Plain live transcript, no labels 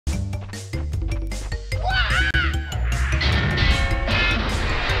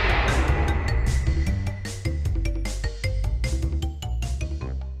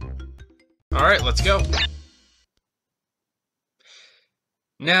Alright, let's go.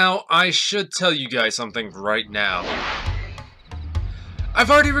 Now, I should tell you guys something right now. I've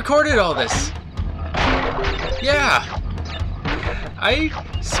already recorded all this. Yeah. I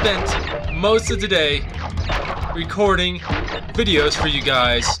spent most of the day recording videos for you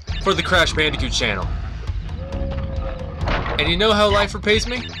guys for the Crash Bandicoot channel. And you know how life repays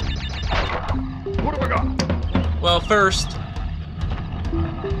me? What have I got? Well, first,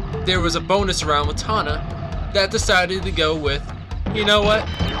 there was a bonus round with Tawna that decided to go with, you know what?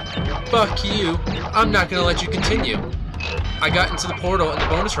 Fuck you. I'm not gonna let you continue. I got into the portal in the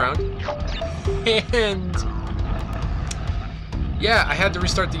bonus round, and yeah, I had to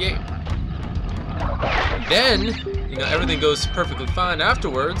restart the game. Then, you know, everything goes perfectly fine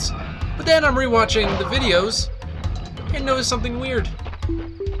afterwards, but then I'm rewatching the videos and noticed something weird.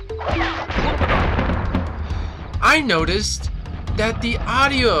 I noticed that the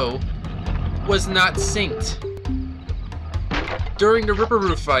audio was not synced. During the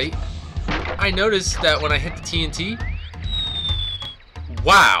Ripperoo fight, I noticed that when I hit the TNT,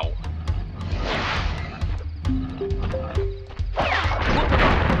 wow!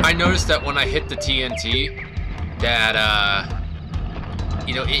 I noticed that when I hit the TNT, that,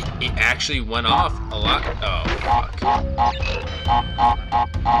 you know, it actually went off a lot. Oh, fuck.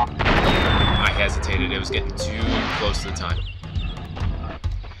 I hesitated. It was getting too close to the time.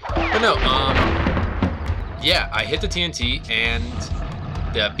 But no, yeah, I hit the TNT, and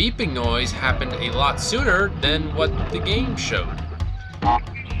the beeping noise happened a lot sooner than what the game showed. Fuck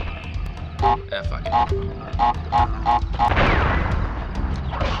it.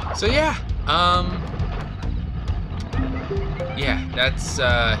 So yeah, yeah, that's,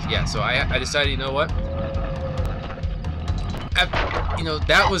 yeah, so I decided, you know what? You know,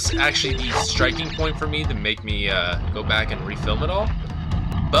 that was actually the striking point for me to make me, go back and refilm it all.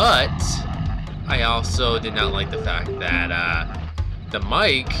 But I also did not like the fact that, the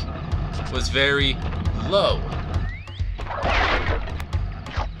mic was very low.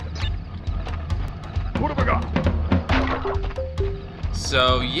 What have I got?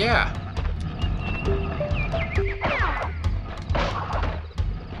 So, yeah.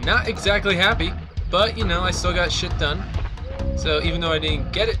 Not exactly happy, but, you know, I still got shit done. So, even though I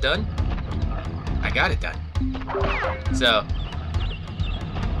didn't get it done, I got it done. So,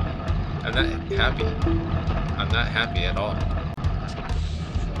 I'm not happy. I'm not happy at all.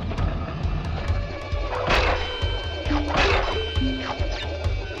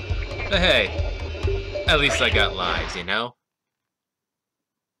 But hey, at least I got lives, you know?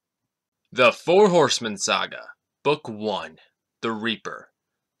 The Four Horsemen Saga, Book 1, The Reaper.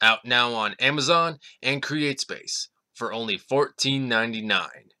 Out now on Amazon and CreateSpace for only $14.99.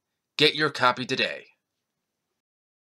 Get your copy today.